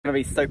Gonna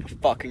be super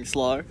fucking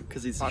slow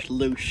because he's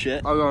loose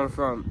shit. I'll go on the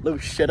front.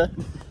 Loose shitter.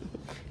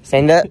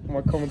 Send it My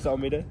comments are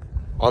meter.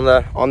 on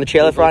the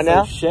chairlift right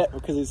now. Shit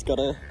because he's got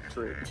a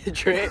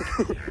trick.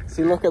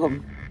 See, look at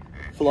them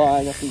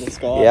flying up in the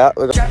sky. Yeah,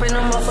 we got Dropping a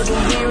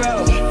motherfucking hero.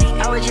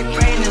 I was just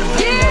praying in the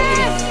window.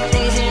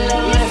 Niggas in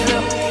love with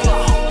the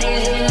flow.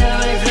 Niggas in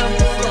love with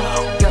the flow.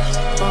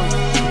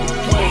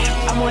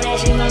 I'm on that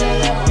shit on the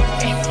low.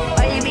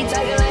 Why you be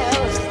talking like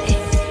hoes?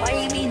 Why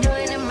you be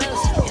doing the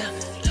most?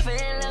 Fell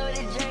in love with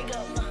the Draco.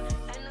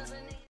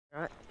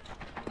 Right.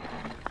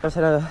 Just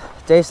had a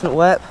decent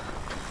whip.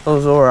 It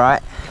was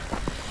alright.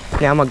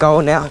 Now my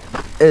goal now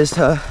is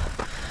to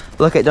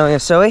look at doing a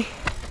suey.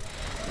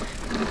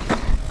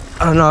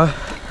 I don't know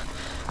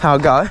how I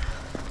go.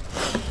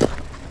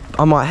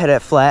 I might hit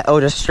it flat or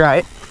just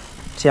straight.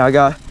 See how I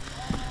go.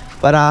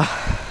 But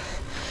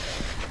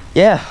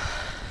yeah.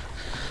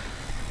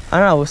 I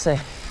don't know, we'll see.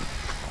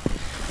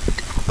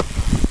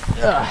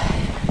 Ugh.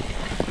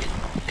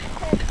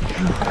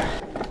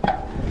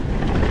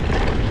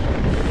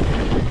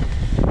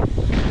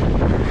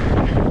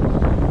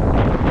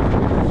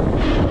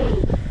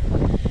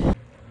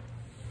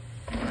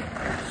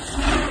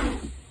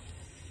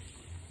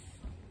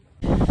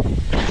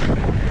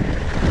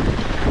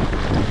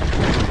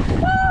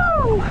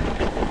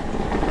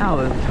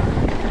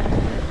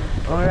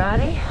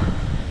 Alrighty.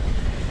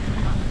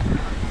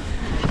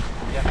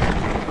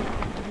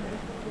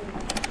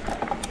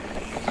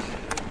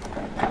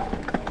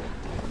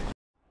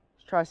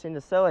 Let's try seeing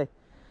the silly.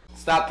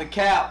 Stop the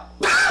cap.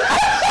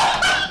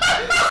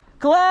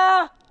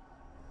 Claire!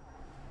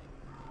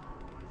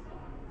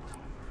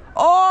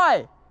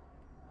 Oi!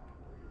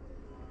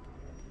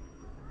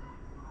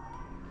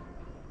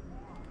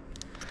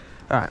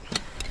 Alright.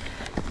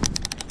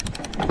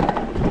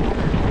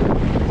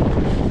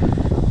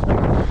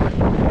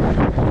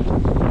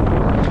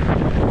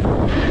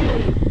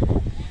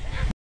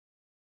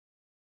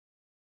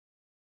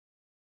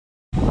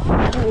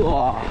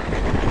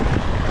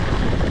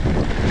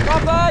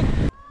 Bye-bye!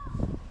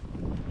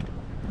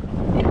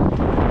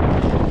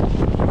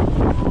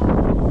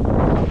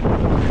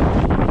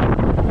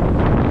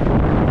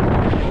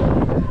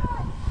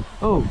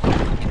 Oh.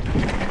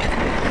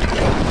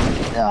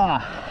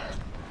 Ah.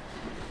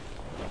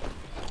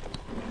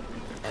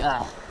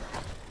 Ah.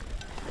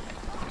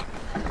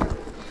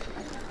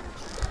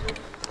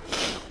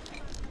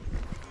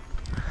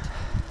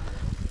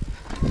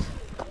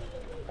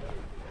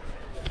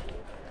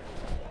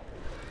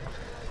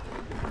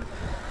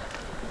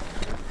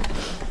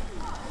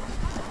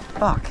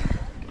 Fuck.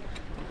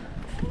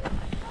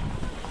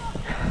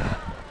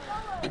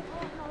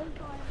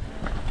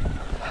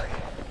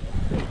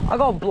 I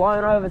got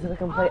blown over to the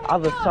complete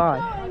other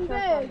side.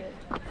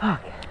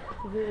 Fuck.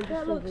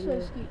 That looks so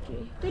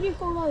sketchy. Did you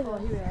fall over?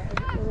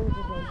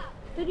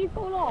 Did you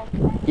fall off?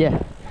 Yeah.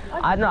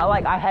 I know,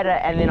 like I had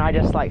it and then I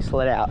just like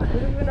slid out. I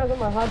got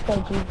my hard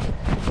punches.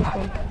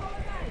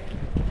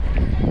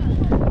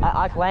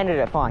 I landed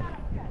it fine.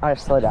 I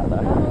just slid out though.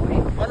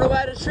 On the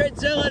way to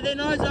Shredzilla, then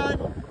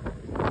ozone.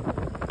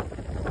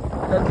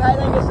 Okay,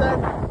 thank you, son.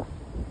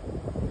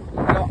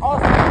 You're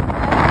awesome.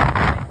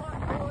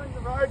 Following the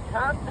road,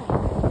 cunt.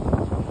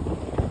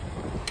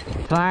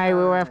 Today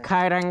we're with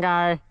Kate and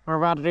Go. We're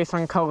about to do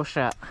some cool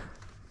shit.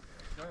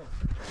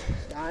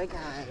 Okay.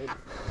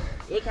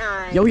 You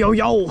can. Yo, yo,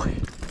 yo!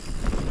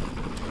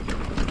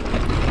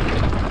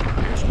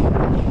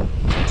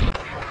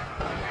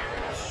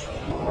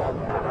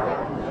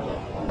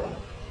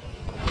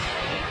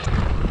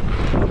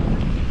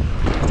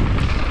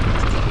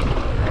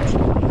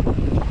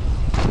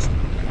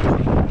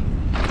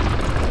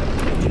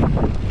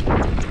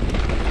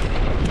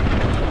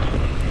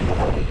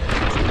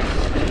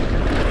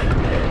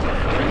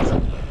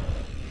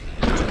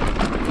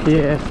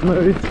 Yeah,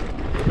 smooth.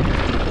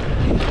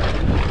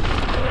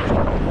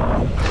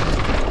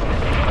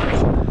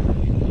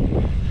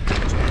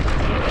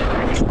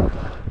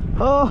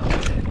 Oh!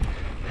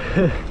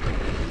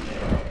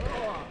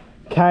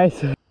 Okay,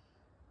 so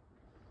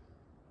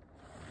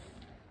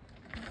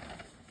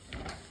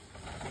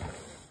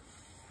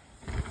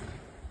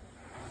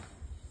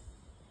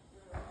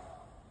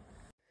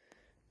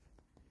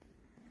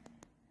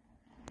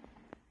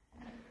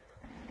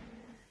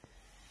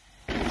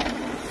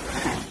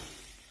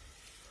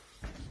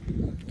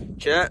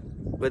Chat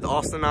with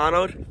Austin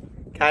Arnold,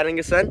 Kate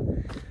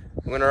Ingerson.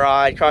 We're gonna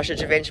ride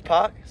Christchurch Adventure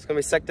Park. It's gonna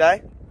be a sick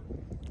day.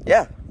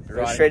 Yeah.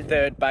 Right, shred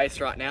third base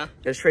right now.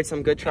 Gonna shred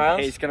some good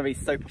trails. He's gonna be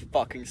super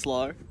fucking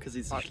slow because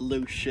he's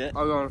loose shit.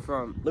 I'll go on the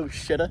front. Loose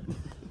shitter.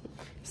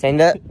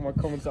 Send it My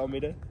comments are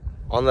meter.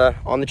 on the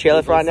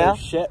chairlift right now.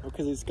 Shit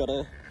because he's got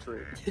a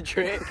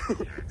trick.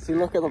 See,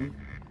 look at them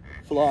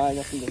flying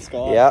up in the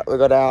sky. Yeah, we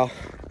got our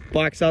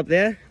bikes up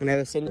there. Gonna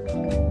have a send.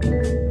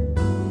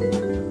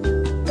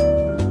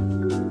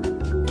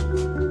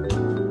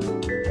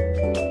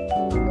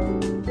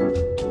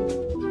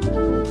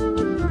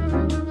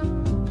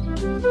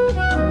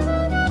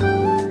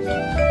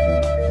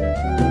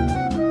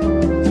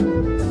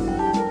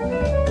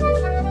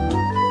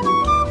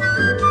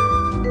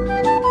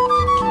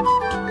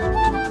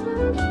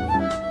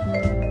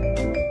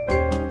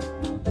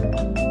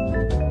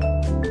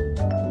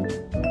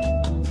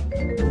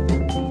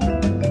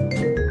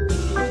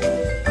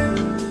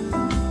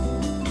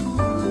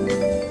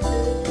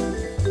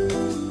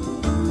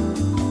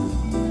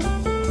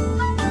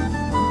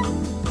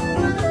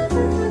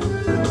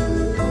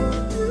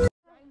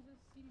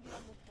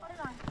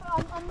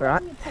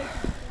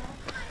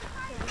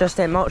 Just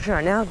at Moultrie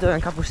right now, doing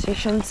a couple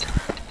sessions.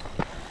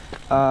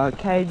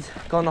 Cade's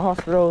gone to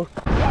hospital.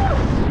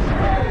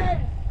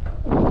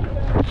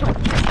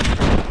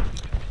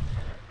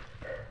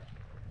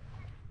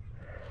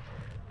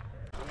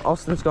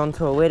 Austin's gone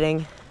to a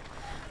wedding.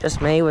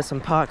 Just me with some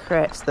park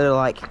rats that are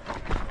like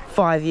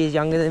 5 years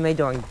younger than me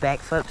doing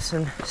backflips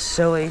and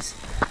sillies.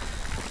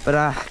 But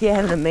yeah,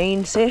 having a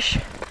mean sesh.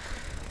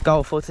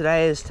 Goal for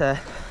today is to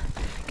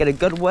get a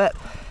good whip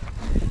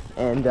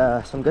and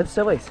some good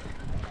sillies.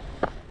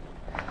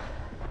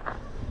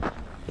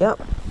 Yep,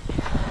 I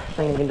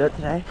think I can do it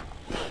today.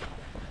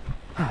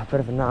 A bit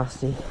of a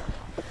nasty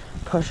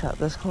push up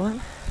this climb.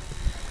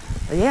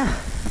 But yeah,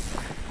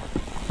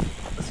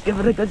 let's give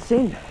it a good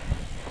send.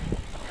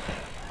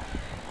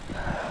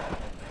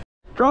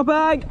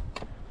 Dropping!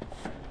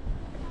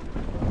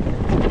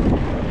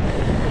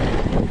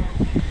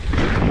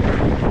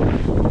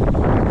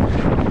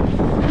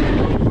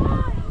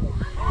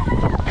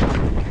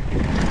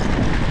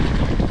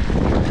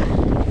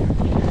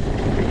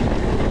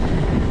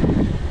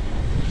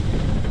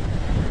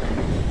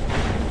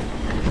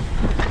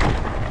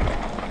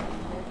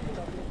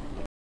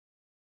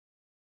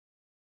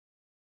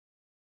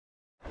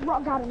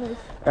 Rock garden is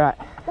Alright,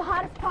 the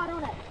hardest part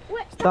on it.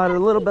 started a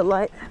little bit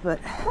late,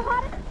 but The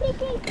hardest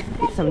Kiki.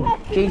 get some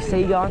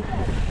GC going.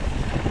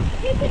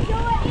 You can do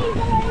it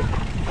easily.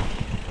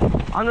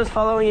 I'm just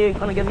following you,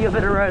 gonna give you a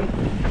bit of room.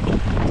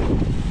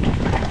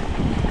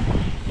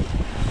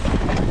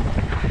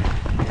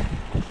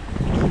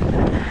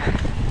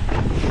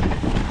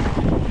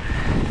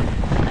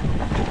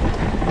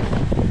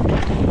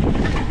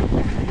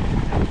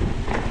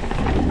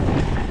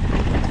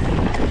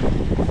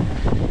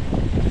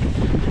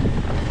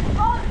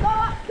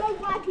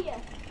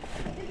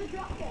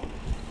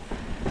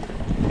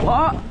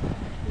 What?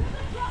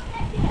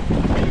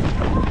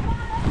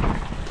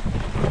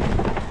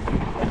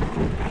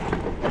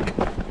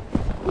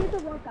 Here's the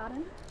rock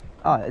garden.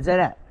 Oh, is that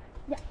it?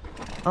 Yeah.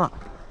 Oh.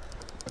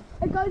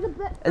 It goes a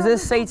bit. Is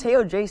this CT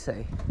or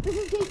GC? This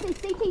is GC.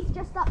 CT's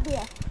just up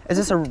there. Is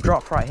this a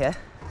drop right here?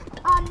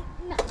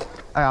 No.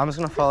 Okay, I'm just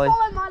gonna Just follow.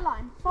 follow my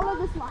line. Follow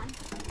this line.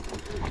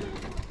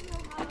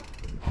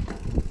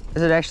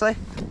 Is it actually?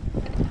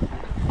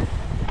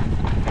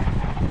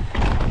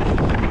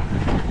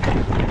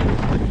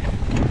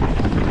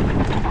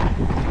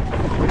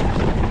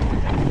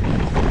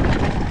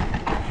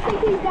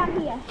 CT's down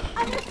here.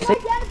 I'm just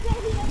going down a bit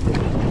here.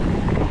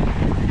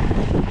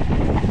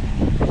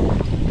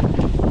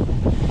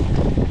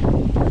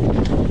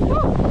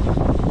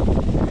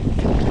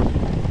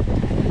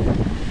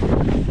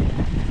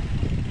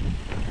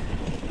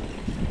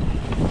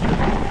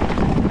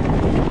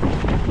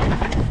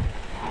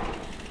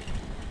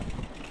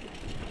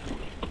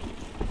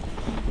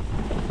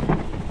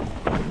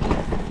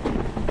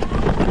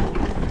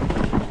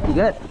 You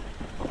good?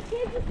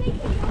 Here's the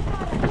CT rock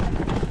garden.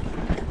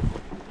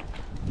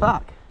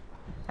 Fuck.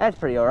 That's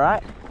pretty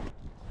alright.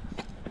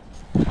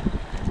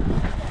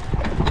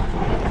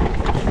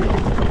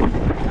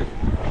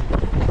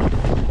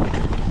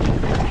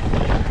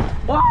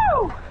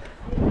 Whoa!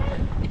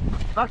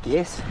 Fuck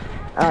yes.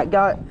 Alright,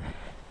 go.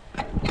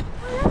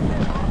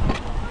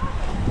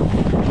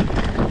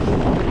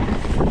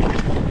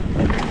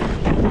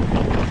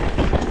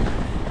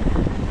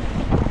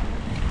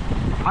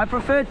 I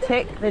prefer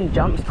tech than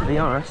jumps, to be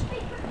honest.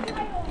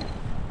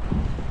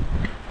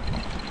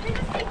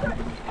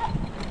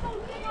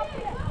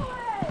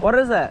 What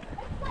is it?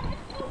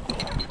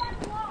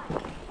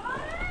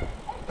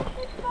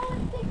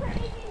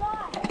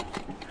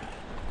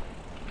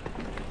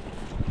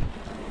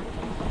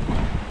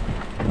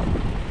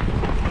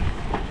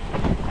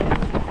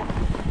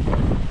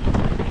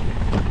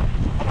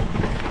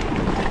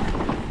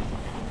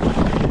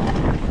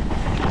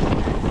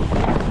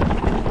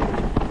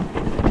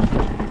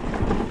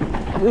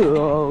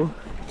 Whoa.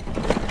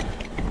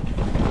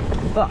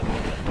 Fuck.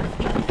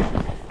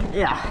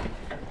 Yeah.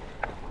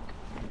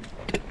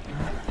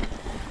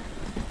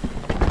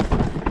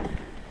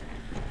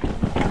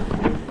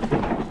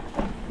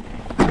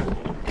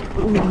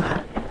 Ooh.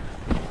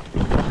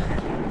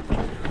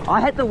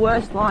 I hit the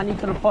worst line you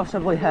could have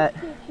possibly hit.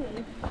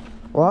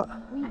 What?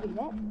 Will you do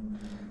that?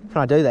 Can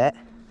I do that?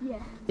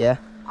 Yeah. Yeah.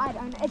 I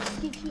don't. It's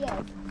sketchy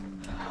as.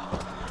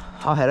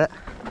 I'll hit it.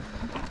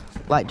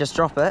 Like, just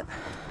drop it.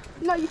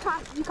 No, you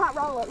can't. You can't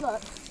roll it.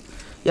 Look.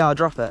 Yeah, I'll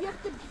drop it. You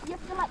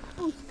have to like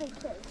full speed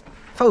too.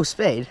 Full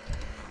speed?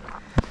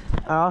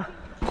 Oh.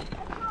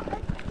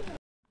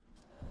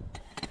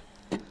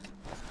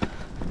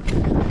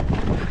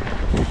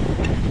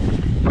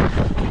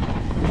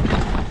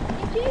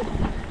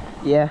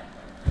 Yeah.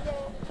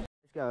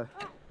 Let's go.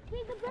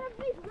 There's a bit of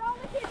these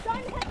rollers here. Don't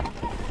hit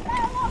the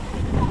tail off.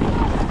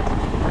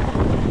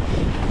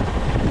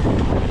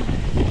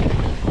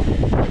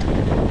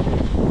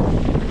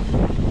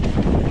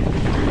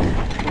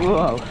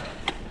 Whoa.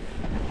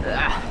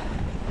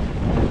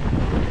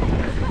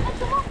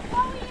 It's a lot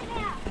slower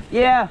now.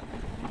 Yeah.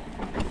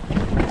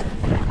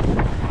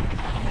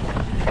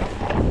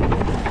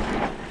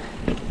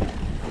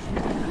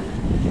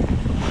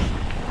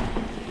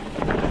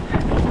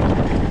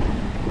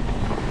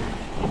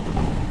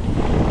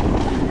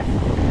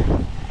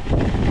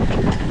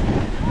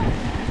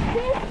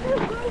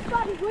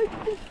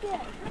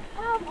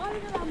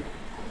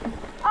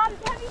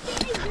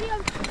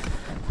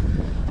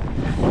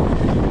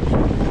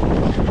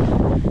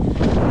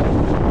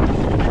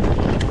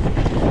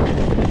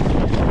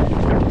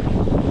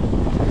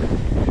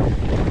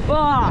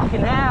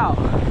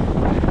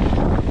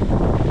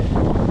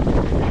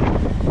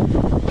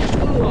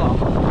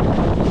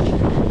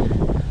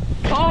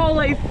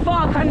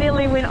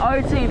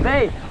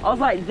 OTB. I was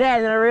like that,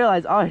 and then I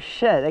realised, oh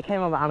shit, they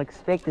came over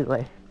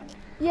unexpectedly.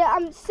 Yeah,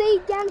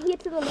 see down here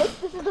to the left,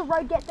 this is the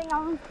road gate thing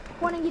I'm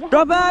wanting you to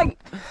Drop back!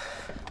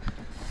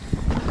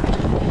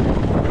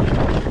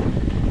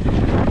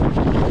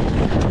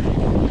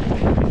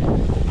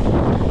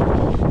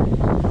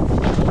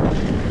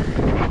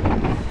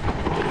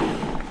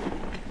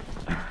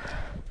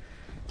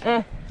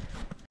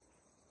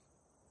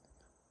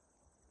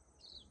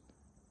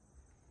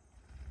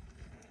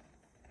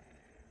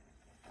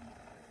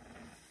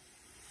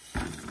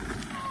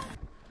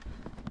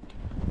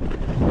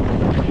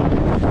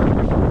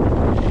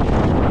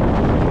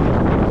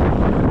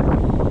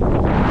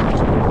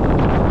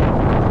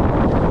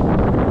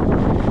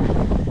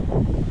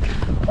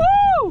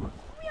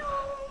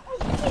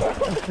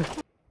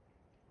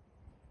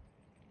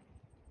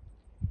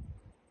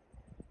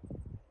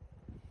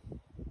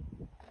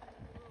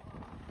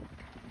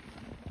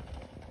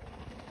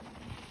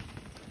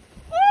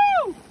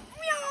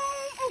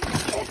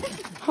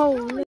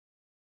 Holy.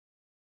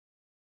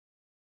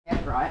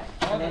 Yeah, right.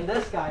 And then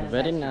this guy.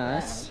 Very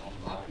nice.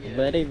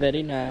 Very,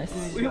 very nice.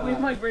 With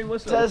my green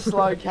whistle.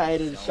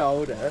 Dislocated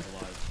shoulder.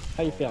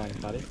 How you feeling,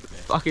 buddy?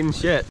 Fucking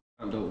shit.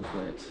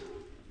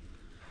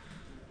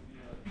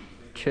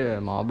 Cheer,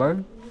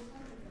 Marlboro.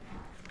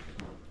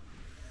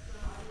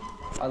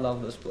 I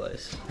love this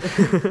place.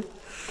 That's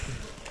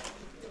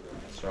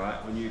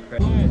right, when you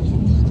crash.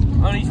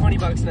 Only 20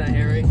 bucks now,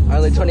 Harry.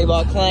 Only 20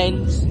 baht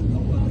cleans.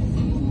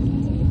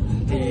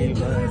 Yeah,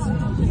 guys.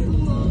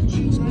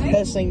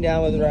 Pissing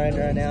down with rain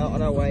right now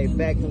on our way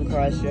back from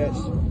Christchurch.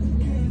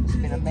 It's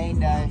been a mean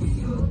day.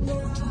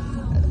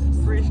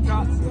 Fresh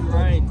cuts and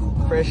rain.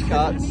 Fresh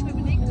cuts. Fresh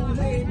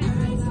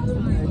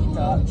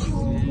cuts.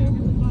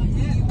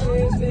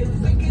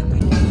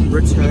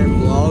 Return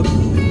vlog.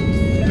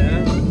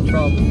 Yeah.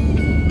 From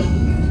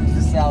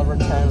this is our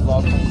return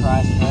vlog from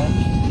Christchurch.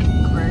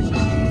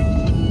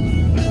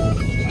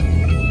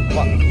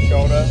 What?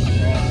 Shoulder.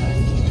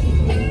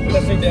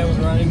 Pissing down with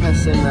rain.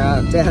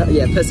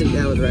 Pissing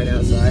down with rain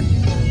outside.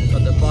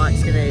 But the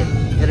bike's gonna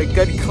get a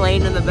good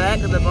clean in the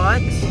back of the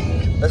bikes.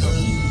 This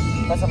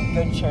is got some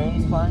good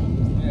tunes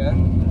playing. Yeah.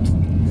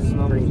 This is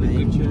not pretty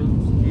good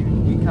tunes.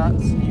 New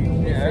cuts,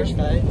 new fresh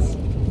fades.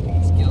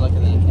 Let's get a look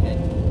at that kid.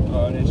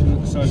 Oh, and it's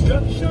looks so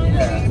good.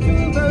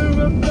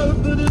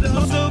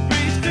 Also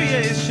breeds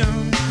creation,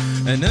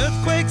 and earth